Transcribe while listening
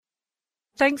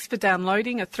Thanks for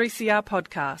downloading a 3CR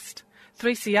podcast.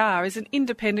 3CR is an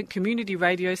independent community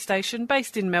radio station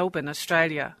based in Melbourne,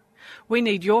 Australia. We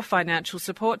need your financial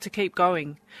support to keep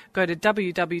going. Go to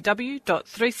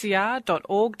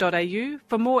www.3cr.org.au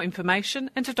for more information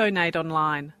and to donate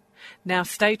online. Now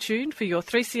stay tuned for your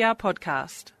 3CR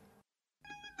podcast.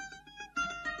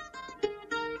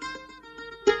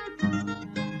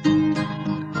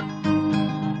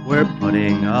 We're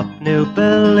putting up new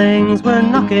buildings, we're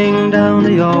knocking down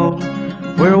the old.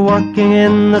 We're working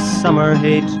in the summer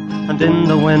heat and in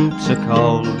the winter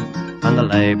cold. And the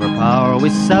labour power we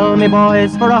sell, me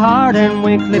boys, for a hard-earned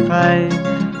weekly pay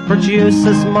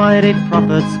produces mighty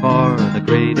profits for the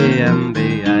greedy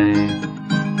MBA.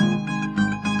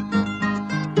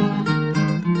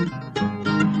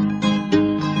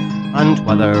 And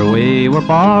whether we were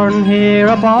born here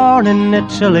or born in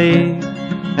Italy,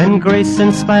 in Greece,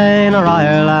 in Spain or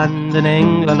Ireland, in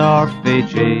England or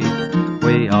Fiji,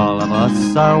 we all of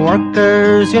us are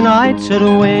workers, united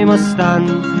we must stand,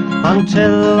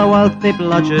 until the wealthy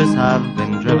bludgers have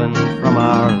been driven from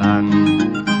our land.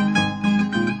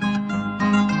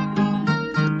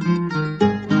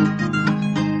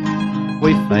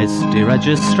 We faced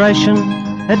deregistration,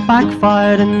 it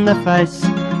backfired in the face.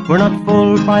 We're not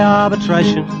fooled by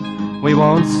arbitration, we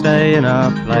won't stay in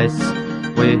our place.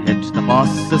 We hit the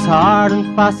bosses hard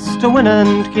and fast to win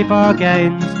and keep our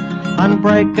gains, and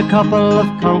break a couple of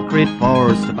concrete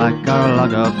pours to back our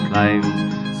log of claims.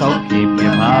 So keep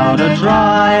your powder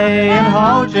dry and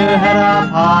hold your head up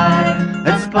high.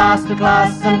 It's class to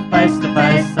class and face to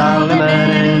face, our limit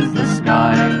is the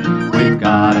sky. We've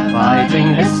got a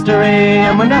fighting history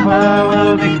and we never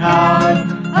will be cowed.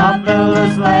 Our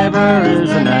builders' labour is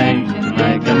a name to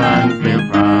make a man feel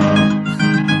proud.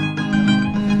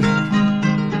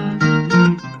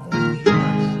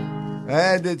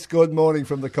 And it's good morning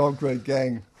from the Concrete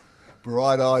Gang,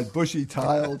 bright-eyed,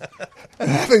 bushy-tailed, and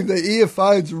having the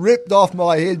earphones ripped off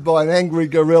my head by an angry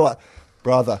gorilla.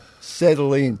 Brother,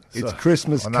 settle in. It's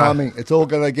Christmas coming. It's all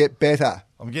going to get better.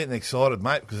 I'm getting excited,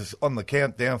 mate, because it's on the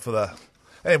countdown for the...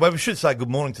 Anyway, we should say good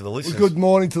morning to the listeners. Good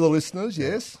morning to the listeners,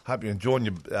 yes. Hope you're enjoying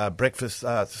your breakfast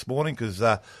this morning, because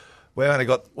we only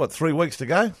got, 3 weeks to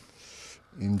go?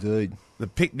 Indeed. The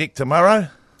picnic tomorrow?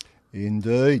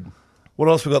 Indeed. What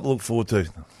else we got to look forward to?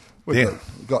 We've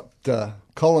got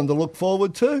Colin to look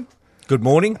forward to. Good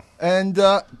morning. And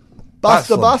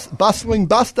Bustling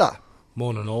Buster.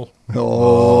 Morning all.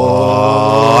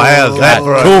 Oh, how's that?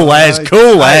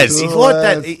 Cool as. He's like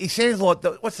that. He sounds like,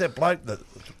 what's that bloke that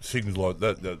sings like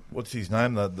that? What's his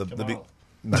name? The big...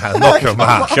 No, not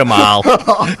Kamal.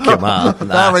 Kamal.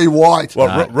 Barry White.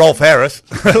 Well, Rolf Harris.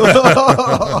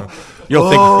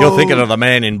 You're thinking of the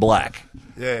Man in Black.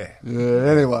 Yeah.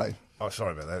 Anyway. Oh,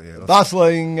 sorry about that. Yeah.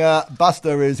 Bustling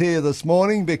Buster is here this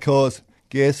morning because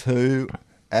guess who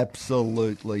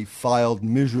absolutely failed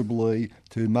miserably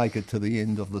to make it to the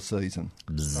end of the season?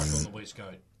 Stuck on the West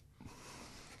Coast.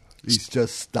 He's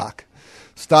just stuck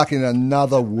in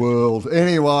another world.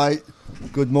 Anyway,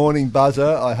 good morning,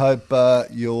 Buzzer. I hope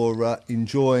you're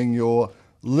enjoying your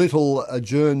little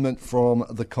adjournment from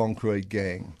the Concrete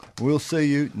Gang. We'll see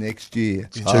you next year.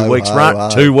 2 weeks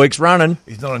running.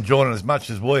 He's not enjoying it as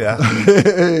much as we are.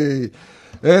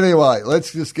 Anyway,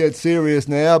 let's just get serious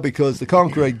now because the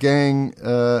Concrete Gang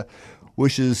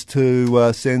wishes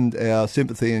to send our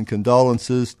sympathy and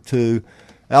condolences to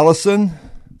Alison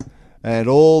and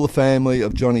all the family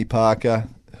of Johnny Parker,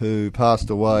 who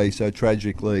passed away so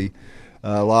tragically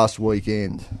last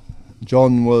weekend.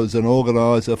 John was an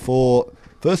organiser for,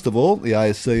 first of all, the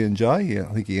ASC&J. Yeah,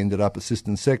 I think he ended up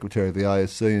Assistant Secretary of the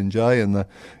ASC&J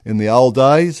in the old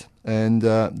days, and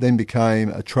then became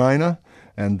a trainer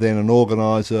and then an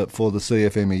organiser for the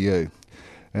CFMEU.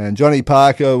 And Johnny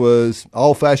Parker was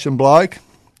old-fashioned bloke,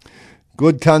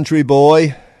 good country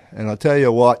boy, and I tell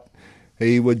you what,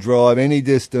 he would drive any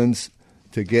distance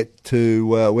to get to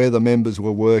where the members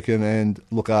were working and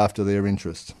look after their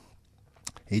interests.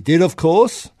 He did, of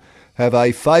course, have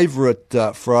a favourite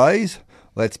phrase,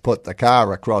 let's put the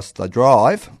car across the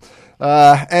drive,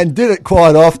 and did it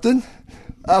quite often.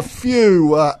 A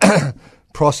few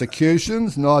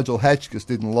prosecutions. Nigel Hatchcus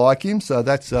didn't like him, so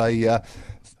that's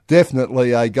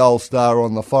definitely a gold star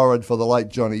on the forehead for the late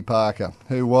Johnny Parker,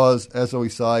 who was, as we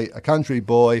say, a country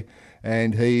boy,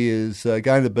 and he is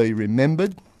going to be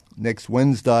remembered next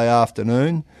Wednesday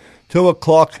afternoon, 2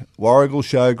 o'clock, Warrigal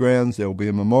Showgrounds. There will be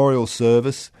a memorial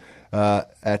service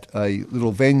at a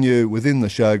little venue within the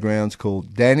showgrounds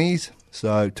called Danny's.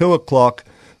 So 2 o'clock,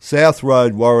 South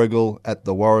Road, Warrigal, at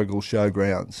the Warrigal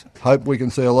Showgrounds. Hope we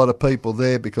can see a lot of people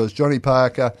there because Johnny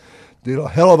Parker did a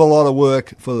hell of a lot of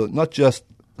work for not just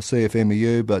the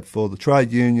CFMEU, but for the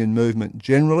trade union movement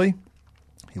generally.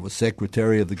 He was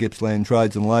Secretary of the Gippsland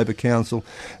Trades and Labour Council,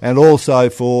 and also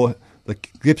for the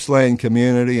Gippsland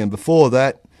community, and before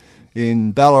that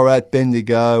in Ballarat,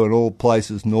 Bendigo and all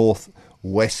places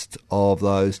north-west of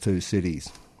those two cities.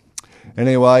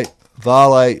 Anyway,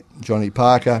 Vale, Johnny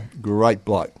Parker, great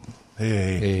bloke.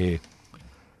 Yeah.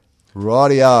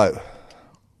 Rightio.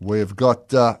 We've got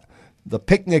the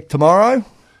picnic tomorrow.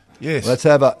 Yes. Let's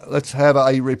have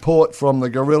a report from the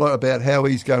gorilla about how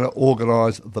he's going to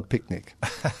organise the picnic.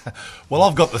 Well,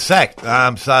 I've got the sack,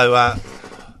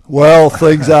 Well,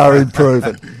 things are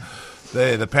improving.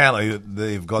 Apparently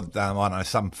they've got,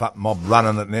 some fat mob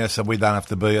running it now, so we don't have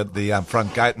to be at the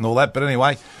front gate and all that. But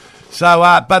anyway,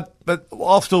 so, but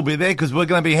I'll still be there because we're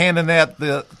going to be handing out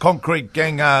the Concrete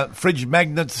Gang fridge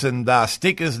magnets and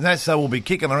stickers and that, so we'll be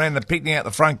kicking around the picnic out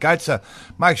the front gate. So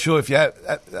make sure if you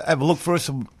have a look for us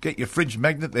and get your fridge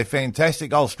magnet, they're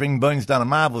fantastic. Old Stringbean's done a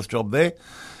marvellous job there.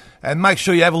 And make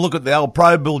sure you have a look at the old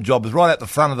Pro Build jobs right at the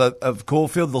front of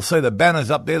Caulfield. They'll see the banners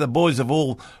up there. The boys have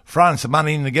all thrown some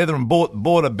money in together and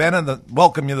bought a banner that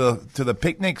welcome you to the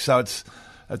picnic. So it's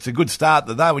a good start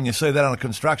to the day when you see that on a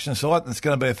construction site. And it's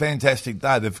going to be a fantastic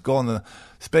day. They've gone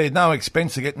spared no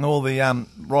expense of getting all the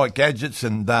right gadgets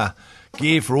and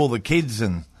gear for all the kids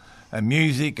and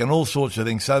music and all sorts of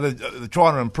things. So they're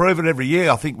trying to improve it every year.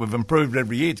 I think we've improved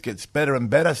every year. It gets better and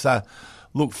better. So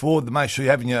look forward to make sure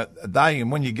you're having your day,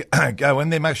 and when you go in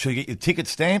there, make sure you get your ticket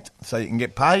stamped so you can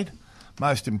get paid.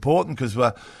 Most important, because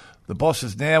the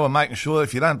bosses now are making sure that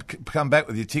if you don't come back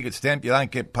with your ticket stamped, you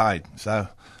don't get paid. So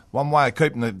one way of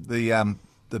keeping the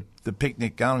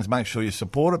picnic going is make sure you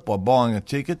support it by buying a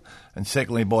ticket, and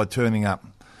secondly by turning up.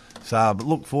 So but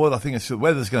look forward. I think the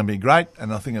weather's going to be great,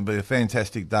 and I think it'll be a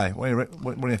fantastic day. What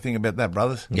do you think about that,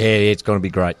 brothers? Yeah, it's going to be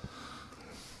great.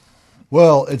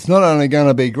 Well, it's not only going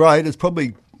to be great, it's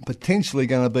probably potentially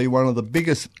going to be one of the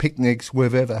biggest picnics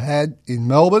we've ever had in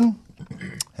Melbourne.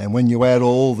 And when you add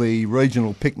all the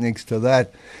regional picnics to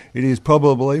that, it is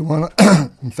probably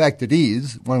in fact it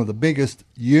is one of the biggest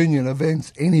union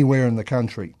events anywhere in the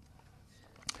country.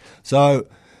 So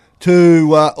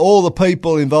to all the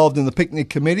people involved in the picnic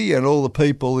committee and all the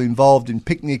people involved in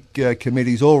picnic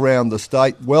committees all around the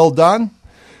state, well done.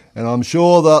 And I'm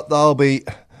sure that they'll be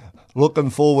looking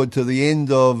forward to the end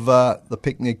of the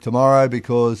picnic tomorrow,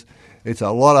 because it's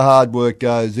a lot of hard work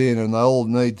goes in, and they all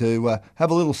need to have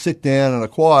a little sit down and a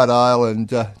quiet ale and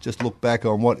just look back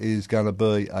on what is going to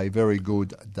be a very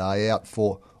good day out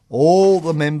for all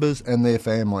the members and their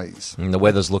families. And the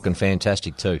weather's looking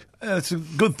fantastic too. It's a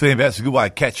good thing about it. It's a good way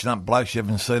of catching up blokes you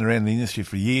haven't seen around the industry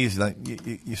for years.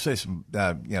 You see some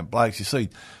blokes, you see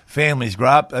families grow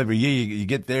up every year. You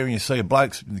get there and you see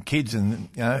blokes and the kids, and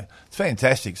it's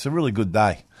fantastic. It's a really good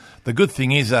day. The good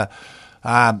thing is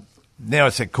now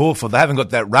it's at Caulfield. They haven't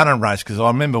got that running race, because I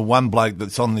remember one bloke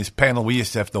that's on this panel, we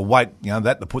used to have to wait,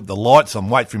 to put the lights on,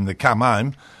 wait for him to come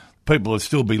home. People would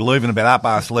still be leaving about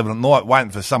 11:30 at night waiting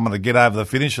for someone to get over the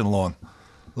finishing line.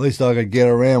 At least I could get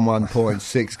around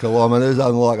 1.6 kilometres,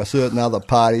 unlike a certain other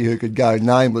party who could go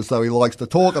nameless, though he likes to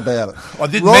talk about it. I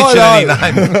didn't mention any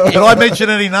name. Did I mention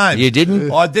any names? You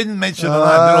didn't? I didn't mention a name, did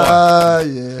I?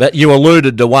 Yeah. But you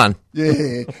alluded to one.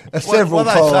 Yeah, several times. What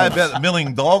do they say about the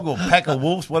milling dog or pack of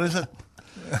wolves? What is it?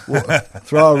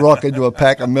 Throw a rock into a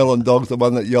pack of melon dogs. The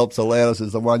one that yelps the loudest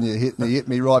is the one you hit, and he hit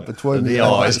me right between the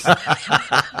eyes.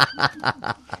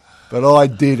 But I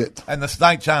did it. And the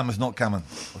snake charmer's not coming.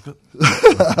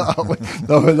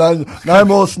 No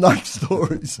more snake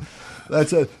stories.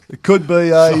 It could be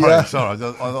a... Sorry.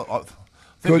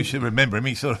 I think we should remember him.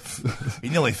 He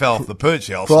nearly fell off the perch,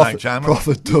 the old snake charmer.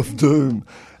 Prophet of doom.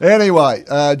 Anyway,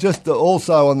 just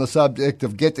also on the subject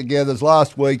of get-togethers,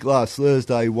 last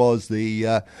Thursday, was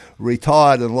the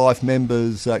Retired and Life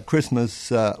Members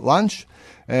Christmas lunch,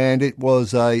 and it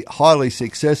was a highly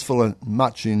successful and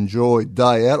much enjoyed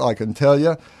day out, I can tell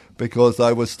you, because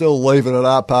they were still leaving at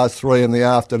 3:30 in the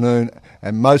afternoon,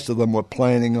 and most of them were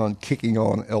planning on kicking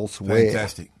on elsewhere.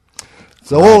 Fantastic.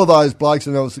 So all of those blokes,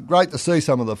 and it was great to see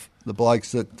some of the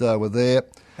blokes that were there.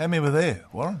 How many were there,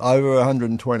 Warren? Over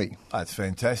 120. That's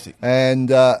fantastic. And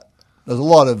there's a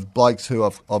lot of blokes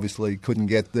who obviously couldn't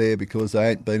get there because they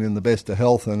ain't been in the best of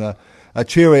health. And a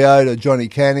cheerio to Johnny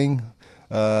Canning,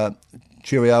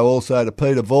 cheerio also to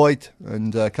Peter Voigt,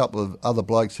 and a couple of other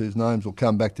blokes whose names will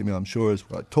come back to me, I'm sure, as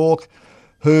I talk,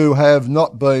 who have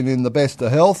not been in the best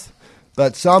of health.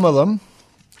 But some of them,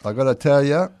 I've got to tell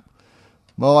you,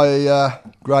 my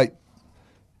great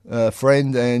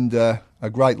friend and a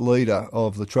great leader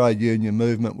of the trade union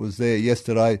movement was there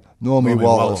yesterday, Normie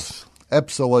Wallace.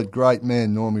 Absolute great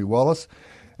man, Normie Wallace.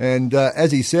 And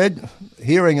as he said,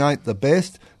 hearing ain't the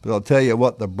best, but I'll tell you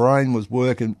what, the brain was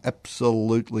working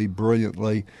absolutely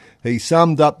brilliantly. He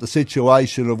summed up the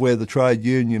situation of where the trade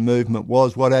union movement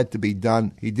was, what had to be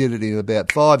done. He did it in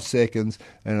about 5 seconds,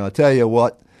 and I tell you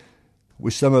what,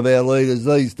 with some of our leaders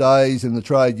these days in the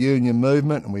trade union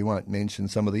movement, and we won't mention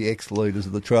some of the ex-leaders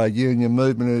of the trade union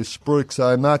movement who spruik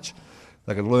so much,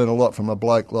 they could learn a lot from a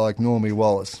bloke like Normie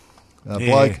Wallace.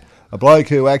 A bloke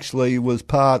who actually was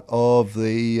part of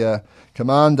the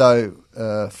commando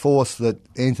force that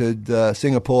entered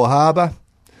Singapore Harbour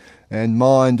and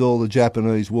mined all the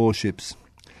Japanese warships,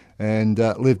 and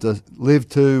lived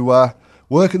to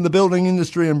work in the building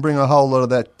industry and bring a whole lot of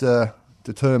that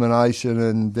determination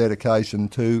and dedication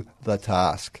to the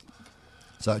task.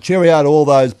 So cheerio to all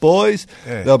those boys.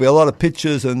 Yeah. There'll be a lot of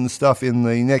pictures and stuff in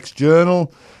the next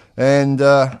journal, and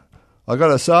I got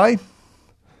to say,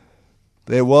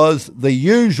 there was the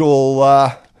usual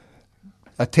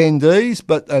attendees,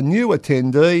 but a new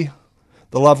attendee,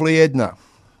 the lovely Edna.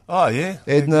 Oh, yeah.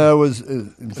 Edna was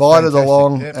invited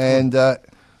along, and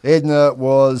Edna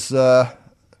was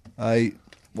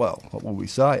what will we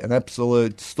say, an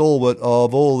absolute stalwart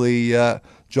of all the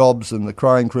jobs and the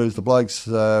crane crews, the blokes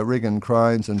rigging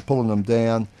cranes and pulling them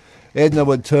down. Edna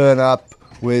would turn up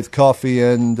with coffee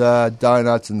and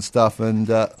donuts and stuff and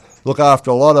look after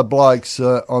a lot of blokes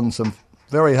on some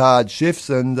very hard shifts,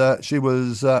 and she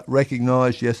was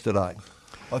recognised yesterday.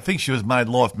 I think she was made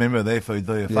life member there for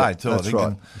DFA too. That's I think.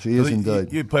 right. She is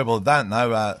indeed. You people don't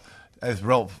know, as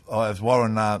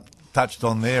Warren touched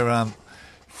on there,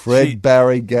 Fred,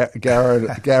 Barry,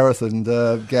 Gareth and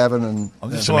Gavin and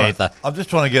Samantha. I'm just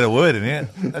trying to get a word in here.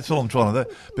 That's all I'm trying to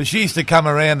do. But she used to come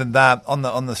around and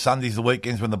on the Sundays, the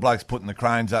weekends when the blokes putting the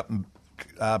cranes up and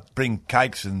bring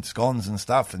cakes and scones and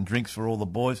stuff and drinks for all the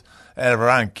boys out of her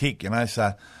own kick,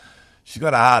 So she's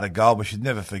got a heart of gold, but she'd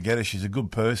never forget her. She's a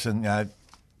good person,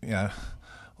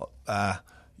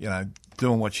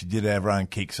 doing what she did out of her own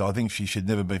kick. So I think she should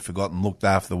never be forgotten, looked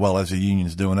after well as the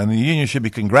union's doing. And the union should be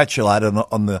congratulated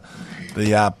on the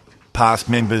past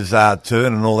members'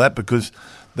 turn and all that, because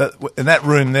in that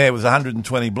room there was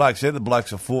 120 blokes. They're the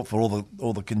blokes who fought for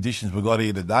all the conditions we've got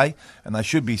here today, and they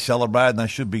should be celebrated and they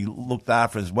should be looked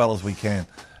after as well as we can.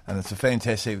 And it's a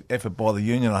fantastic effort by the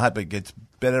union. I hope it gets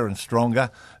better and stronger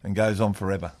and goes on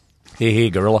forever. Here,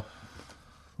 Gorilla.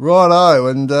 Righto,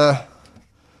 and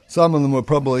some of them were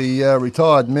probably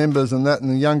retired members and that,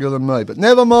 and younger than me. But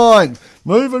never mind.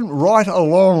 Moving right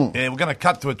along. Yeah, we're going to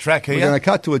cut to a track here. We're going to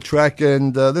cut to a track,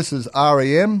 and this is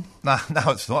REM. No,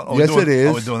 it's not. It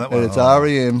is. We're doing that one. It's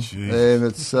REM, and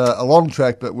it's a long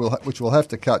track, but which we'll have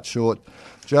to cut short.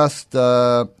 Just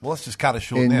let's just cut it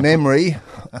short in memory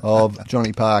of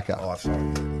Johnny Parker. Oh,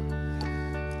 sorry.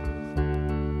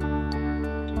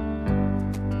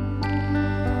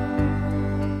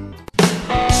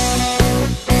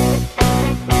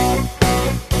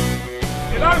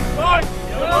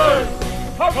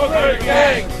 Concrete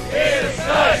gang, here to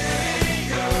stay.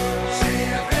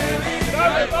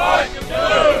 Don't fight, you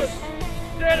lose.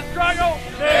 Dare to struggle,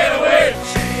 dare to win.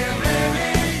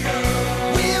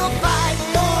 We'll fight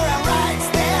for our rights,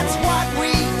 that's what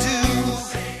we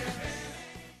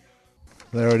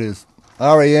do. There it is.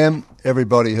 REM,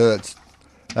 Everybody Hurts.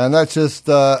 And that's just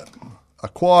a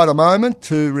quieter moment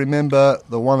to remember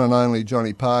the one and only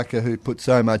Johnny Parker, who put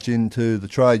so much into the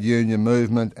trade union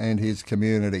movement and his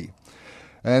community.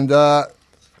 And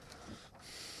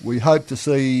we hope to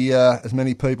see as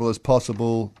many people as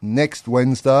possible next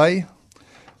Wednesday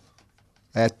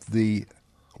at the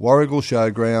Warrigal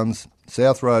Showgrounds,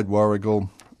 South Road,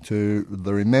 Warrigal, to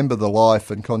remember the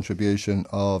life and contribution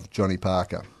of Johnny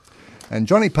Parker. And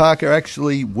Johnny Parker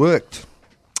actually worked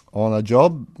on a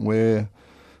job where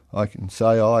I can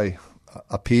say I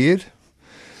appeared at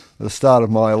the start of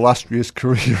my illustrious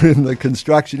career in the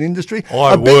construction industry.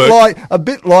 A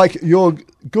bit like your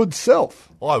good self,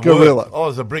 Gorilla. I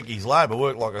was a brickies labour,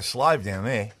 worked like a slave down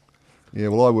there. Yeah,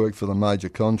 well, I worked for the major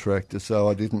contractor, so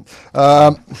I didn't.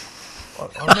 Was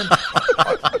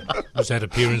that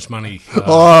appearance money?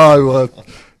 I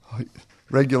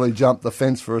regularly jumped the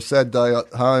fence for a sad day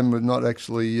at home and not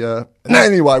actually...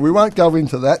 Anyway, we won't go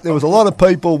into that. There was a lot of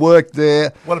people worked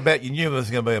there. What about you knew there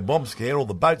was going to be a bomb scare? All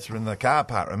the boats were in the car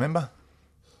park, remember?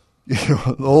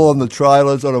 All on the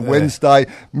trailers on a Wednesday,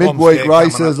 midweek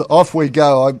races, off we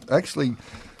go.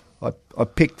 I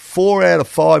picked 4 out of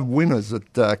 5 winners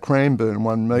at Cranbourne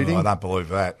one meeting. Oh, I don't believe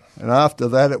that. And after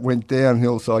that it went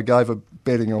downhill, so I gave a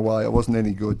betting away. It wasn't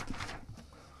any good.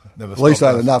 Never At least they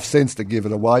stopped had us. enough sense to give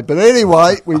it away. But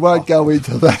anyway, we won't go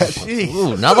into that.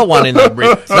 Ooh, another one in the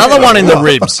ribs. Another one in the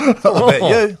ribs. What about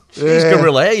you? Jeez,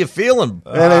 Gorilla, how you feeling?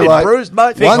 Anyway, Bit bruised,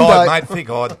 mate. Thick One hide, day- mate, thick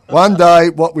hide. One day,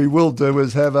 what we will do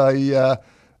is have a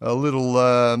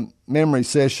little memory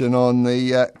session on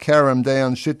the Carrum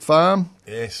Down shit farm.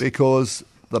 Yes. Because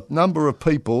the number of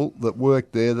people that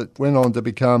worked there that went on to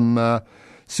become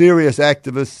serious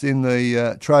activists in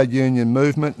the trade union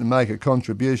movement and make a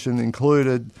contribution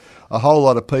included a whole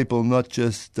lot of people, not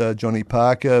just Johnny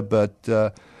Parker,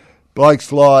 but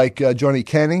blokes like Johnny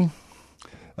Canning.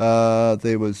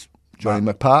 There was Johnny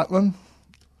McPartland.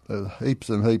 Heaps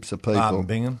and heaps of people. Martin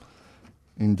Bingham.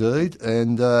 Indeed.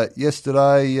 And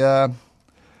yesterday, a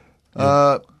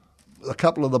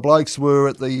couple of the blokes were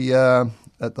at the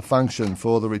function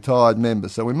for the retired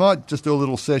members. So we might just do a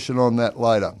little session on that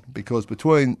later, because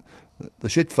between the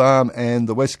shit farm and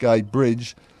the Westgate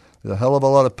Bridge, there's a hell of a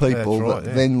lot of people That's right,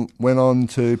 that yeah. then went on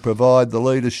to provide the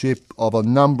leadership of a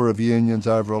number of unions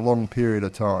over a long period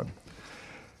of time.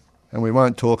 And we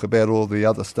won't talk about all the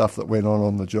other stuff that went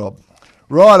on the job.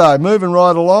 Righto, moving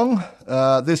right along.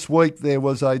 This week there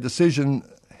was a decision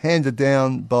handed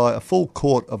down by a full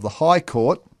court of the High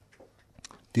Court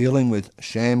dealing with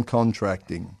sham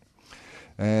contracting.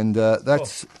 And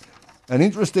that's an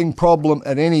interesting problem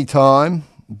at any time,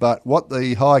 but what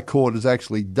the High Court has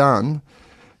actually done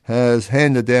has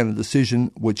handed down a decision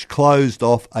which closed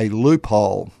off a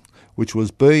loophole which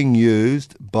was being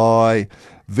used by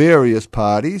various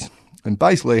parties. And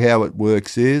basically how it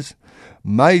works is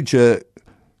major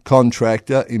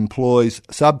contractor employs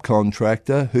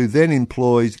subcontractor, who then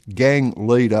employs gang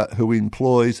leader, who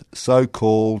employs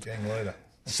so-called Gang leader.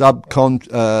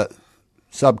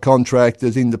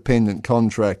 subcontractors, independent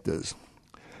contractors.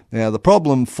 Now, the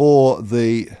problem for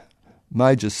the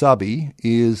major subby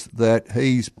is that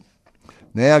he's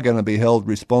now going to be held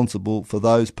responsible for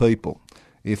those people.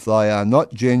 If they are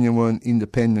not genuine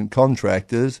independent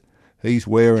contractors, he's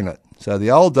wearing it. So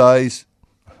the old days,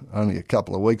 only a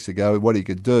couple of weeks ago, what he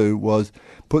could do was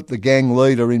put the gang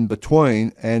leader in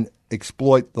between and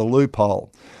exploit the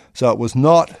loophole. So it was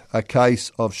not a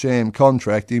case of sham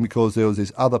contracting because there was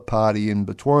this other party in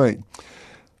between.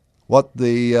 What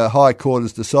the High Court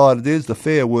has decided is the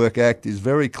Fair Work Act is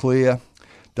very clear.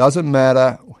 Doesn't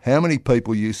matter how many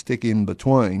people you stick in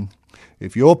between.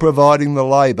 If you're providing the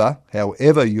labour,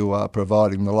 however you are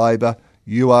providing the labour,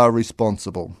 you are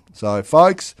responsible. So,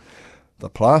 folks, the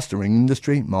plastering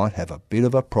industry might have a bit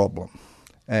of a problem.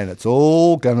 And it's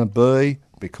all going to be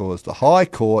because the High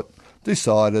Court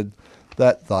decided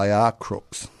that they are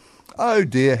crooks. Oh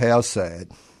dear, how sad.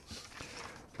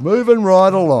 Moving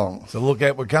right along. So look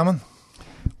out, we're coming.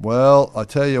 Well, I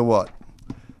tell you what,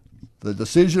 the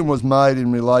decision was made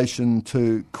in relation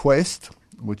to Quest,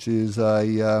 which is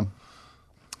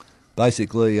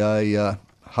basically a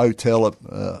hotel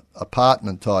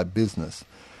apartment type business.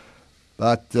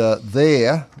 But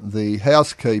there, the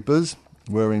housekeepers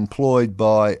were employed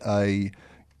by a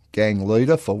gang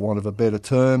leader, for want of a better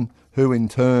term, who in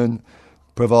turn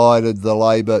provided the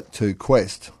labour to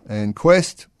Quest. And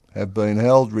Quest have been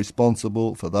held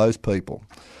responsible for those people.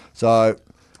 So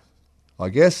I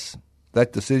guess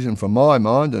that decision, from my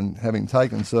mind, and having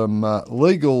taken some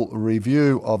legal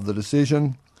review of the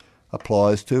decision,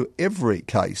 applies to every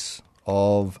case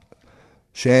of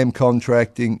sham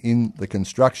contracting in the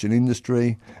construction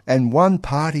industry, and one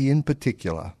party in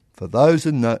particular, for those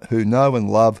who know and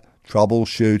love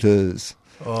troubleshooters.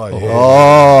 Oh, yeah.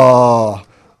 Oh,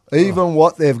 even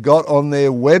what they've got on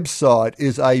their website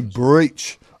is a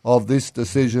breach of this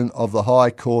decision of the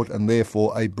High Court, and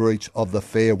therefore a breach of the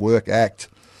Fair Work Act.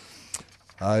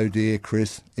 Oh dear,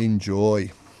 Chris,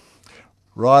 enjoy.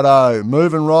 Righto,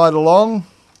 moving right along.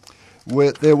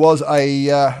 There was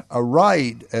a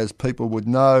raid, as people would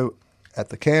know, at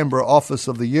the Canberra office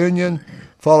of the Union,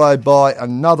 followed by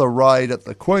another raid at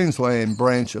the Queensland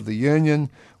branch of the Union,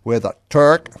 where the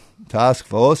Turk task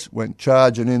force went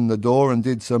charging in the door and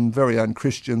did some very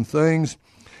unchristian things,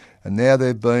 and now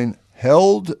they've been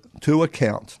held to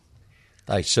account.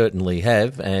 They certainly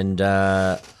have, and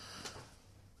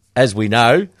as we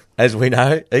know,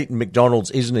 eating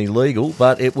McDonald's isn't illegal,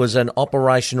 but it was an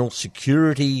operational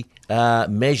security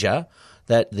measure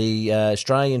that the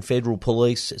Australian Federal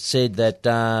Police said that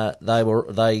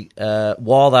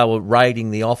while they were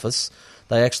raiding the office,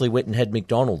 they actually went and had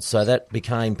McDonald's. So that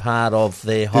became part of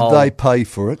their whole... Did they pay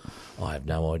for it? I have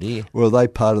no idea. Or are they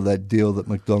part of that deal that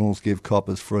McDonald's give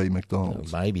coppers free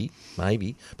McDonald's? Maybe.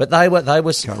 But they were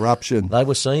Corruption. They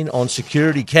were seen on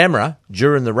security camera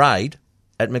during the raid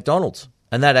at McDonald's,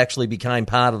 and that actually became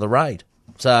part of the raid.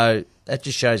 So that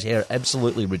just shows how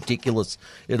absolutely ridiculous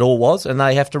it all was. And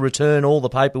they have to return all the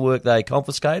paperwork they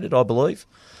confiscated, I believe.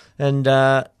 And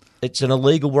it's an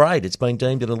illegal raid. It's been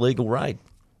deemed an illegal raid.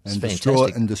 It's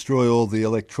fantastic. Destroy all the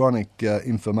electronic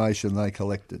information they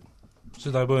collected.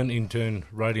 So they weren't in turn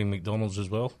raiding McDonald's as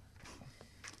well?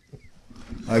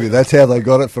 Maybe that's how they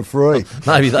got it for free.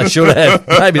 Maybe they should have.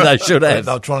 Maybe they should have.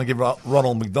 They were trying to give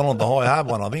Ronald McDonald the high hard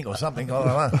one, I think, or something.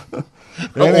 I don't know.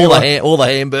 Anyway. All the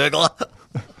Hamburglar.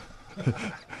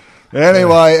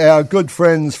 Anyway, our good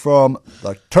friends from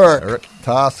the Turk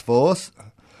Task Force,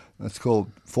 that's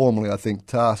called formerly, I think,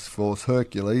 Task Force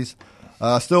Hercules,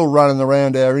 are still running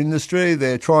around our industry.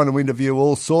 They're trying to interview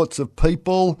all sorts of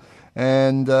people,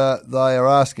 and they are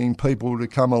asking people to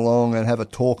come along and have a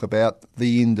talk about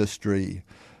the industry.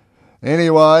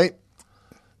 Anyway,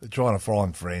 they're trying to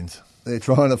find friends. They're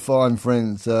trying to find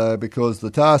friends because the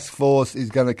task force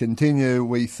is going to continue,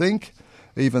 we think,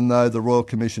 even though the Royal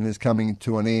Commission is coming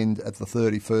to an end at the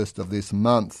 31st of this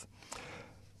month.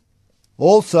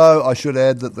 Also, I should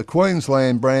add that the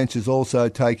Queensland branch is also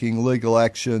taking legal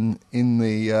action in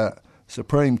the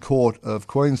Supreme Court of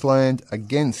Queensland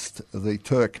against the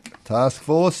Turk Task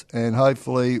Force, and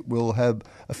hopefully we'll have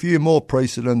a few more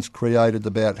precedents created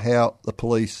about how the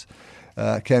police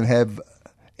can have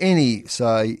any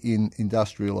say in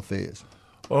industrial affairs.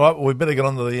 All right, well, we better get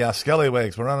on to the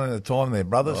scallywags. We're running out of time there,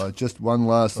 brothers. Just one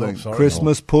last thing. Sorry.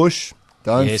 Christmas push.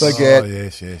 Don't forget. Oh,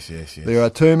 yes. There are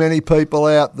too many people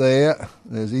out there.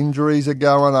 There's injuries are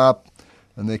going up,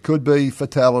 and there could be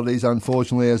fatalities,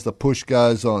 unfortunately, as the push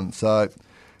goes on. So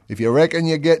if you reckon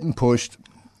you're getting pushed,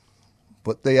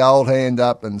 put the old hand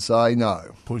up and say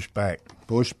no. Push back.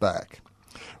 Push back.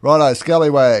 Righto,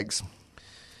 scallywags.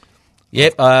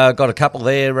 Yep, got a couple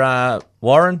there,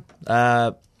 Warren.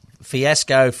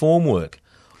 Fiasco formwork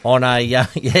on a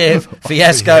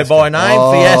fiasco by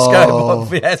name,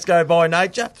 fiasco by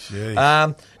nature.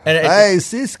 Hey,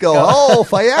 Cisco,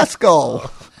 fiasco.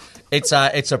 It's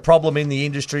a problem in the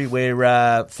industry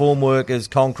where form workers,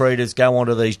 concreters go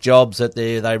onto these jobs that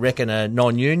they reckon are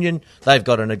non-union. They've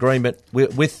got an agreement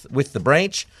with the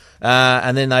branch,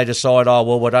 and then they decide,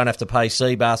 we don't have to pay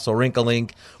CBUS or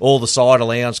Incolink or the side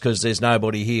allowance because there's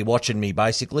nobody here watching me,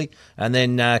 basically. And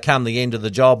then come the end of the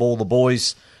job, all the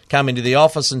boys come into the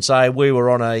office and say, we were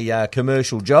on a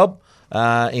commercial job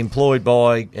employed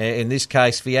by, in this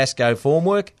case, Fiasco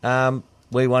Formwork.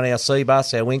 We won our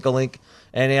CBUS, our Incolink,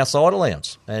 and our side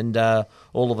allowance. And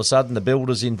all of a sudden the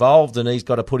builder's involved and he's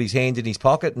got to put his hand in his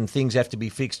pocket and things have to be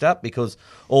fixed up because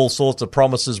all sorts of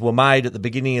promises were made at the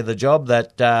beginning of the job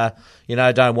that,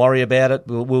 don't worry about it,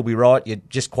 we'll be right, you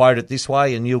just quote it this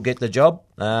way and you'll get the job.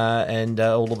 And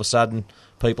all of a sudden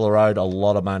people are owed a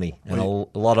lot of money. And a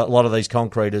lot of these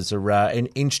concreters are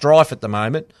in strife at the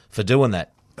moment for doing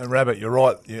that. And Rabbit, you're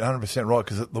right. You're 100% right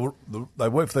because they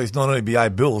work for these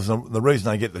non-EBA bills. And the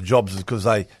reason they get the jobs is because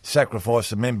they sacrifice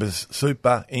the members'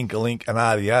 super, Incolink and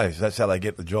RDOs. That's how they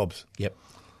get the jobs. Yep.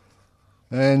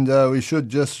 And we should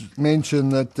just mention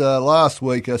that last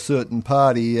week a certain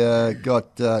party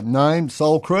got named,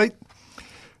 Soulcrete,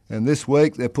 and this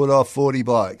week they put off 40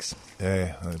 blokes.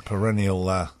 Yeah, a perennial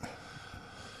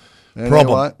anyway,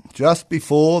 problem. Just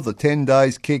before the 10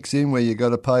 days kicks in where you've got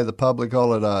to pay the public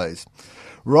holidays.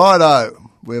 Righto,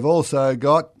 we've also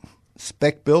got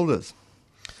Spec Builders.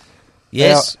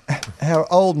 Yes. Our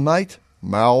old mate,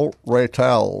 Mal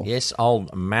Rattel. Yes,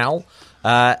 old Mal.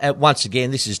 Once again,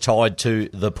 this is tied to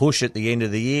the push at the end of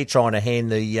the year, trying to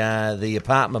hand the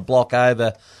apartment block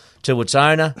over to its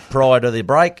owner prior to the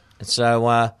break.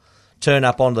 So turn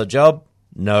up on the job,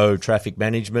 no traffic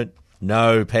management,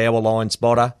 no power line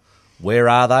spotter. Where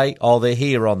are they? Oh, they're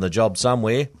here on the job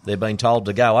somewhere. They've been told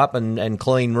to go up and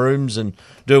clean rooms and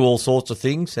do all sorts of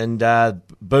things. And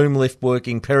boom lift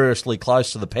working perilously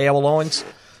close to the power lines.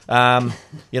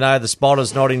 The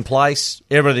spotter's not in place.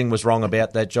 Everything was wrong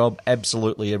about that job.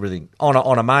 Absolutely everything.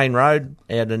 On a main road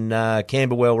out in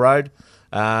Camberwell Road.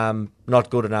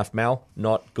 Not good enough, Mal.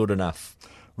 Not good enough.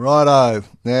 Righto.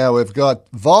 Now we've got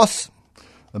Voss,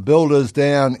 the builders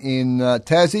down in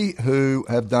Tassie who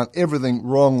have done everything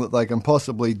wrong that they can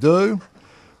possibly do.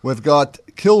 We've got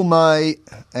Kilmay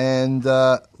and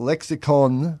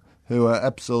Lexicon who are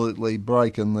absolutely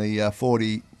breaking the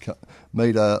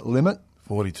 40-metre limit.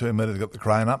 42 metres, got the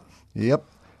crane up. Yep.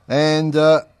 And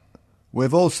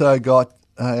we've also got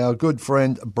our good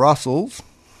friend Brussels.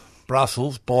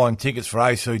 Brussels buying tickets for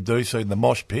AC/DC in the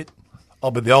mosh pit.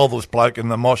 I'll be the oldest bloke in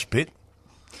the mosh pit.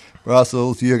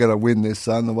 Brussels, you're going to win this,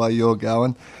 son, the way you're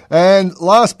going. And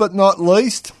last but not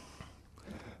least,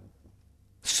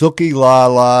 Suki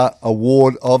Lala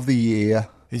Award of the Year.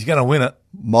 He's going to win it.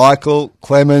 Michael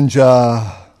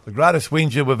Clemenger. The greatest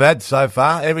whinger we've had so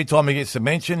far. Every time he gets a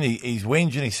mention, he's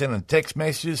whinging, he's sending text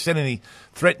messages, he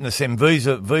threatening to send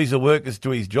visa workers to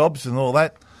his jobs and all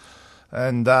that.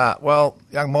 And well,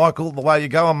 young Michael, the way you're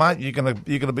going, mate, you're gonna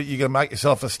make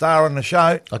yourself a star on the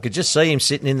show. I could just see him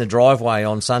sitting in the driveway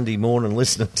on Sunday morning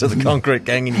listening to the Concrete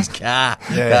Gang in his car.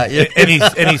 Yeah,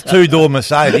 in his two-door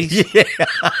Mercedes. Yeah,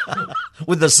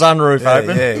 with the sunroof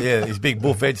open. Yeah, his big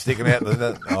buff head sticking out.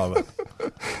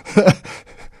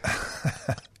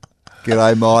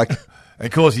 G'day, Mike. And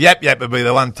of course, Yap would be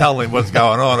the one telling him what's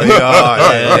going on.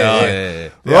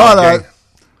 Righto.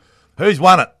 Who's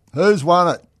won it? Who's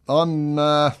won it?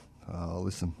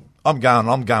 Listen. I'm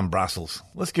going Brussels.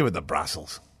 Let's give it to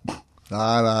Brussels.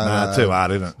 No, too hard,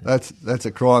 isn't it? That's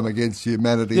a crime against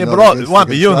humanity. Yeah, not but against it won't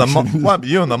the be you in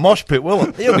construction. the mosh pit, will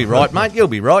it? You'll be right, mate. You'll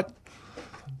be right.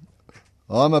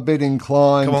 I'm a bit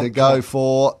inclined to go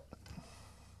for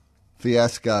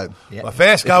Fiasco. Yeah. Well,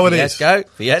 Fiasco it is.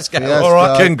 Fiasco. All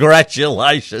right.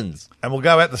 Congratulations. And we'll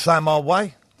go out the same old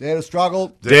way. Dare to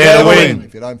struggle. Dare to win.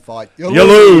 If you don't fight, you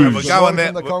lose. And we're going out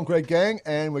from the Concrete Gang,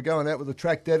 and we're going out with a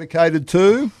track dedicated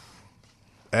to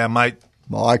our mate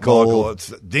Michael. It's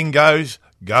Dingoes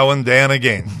going down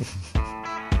again.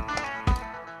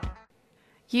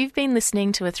 You've been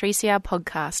listening to a 3CR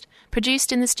podcast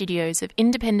produced in the studios of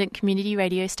independent community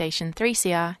radio station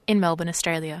 3CR in Melbourne,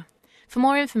 Australia. For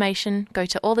more information, go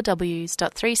to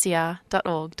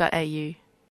allthews.3cr.org.au.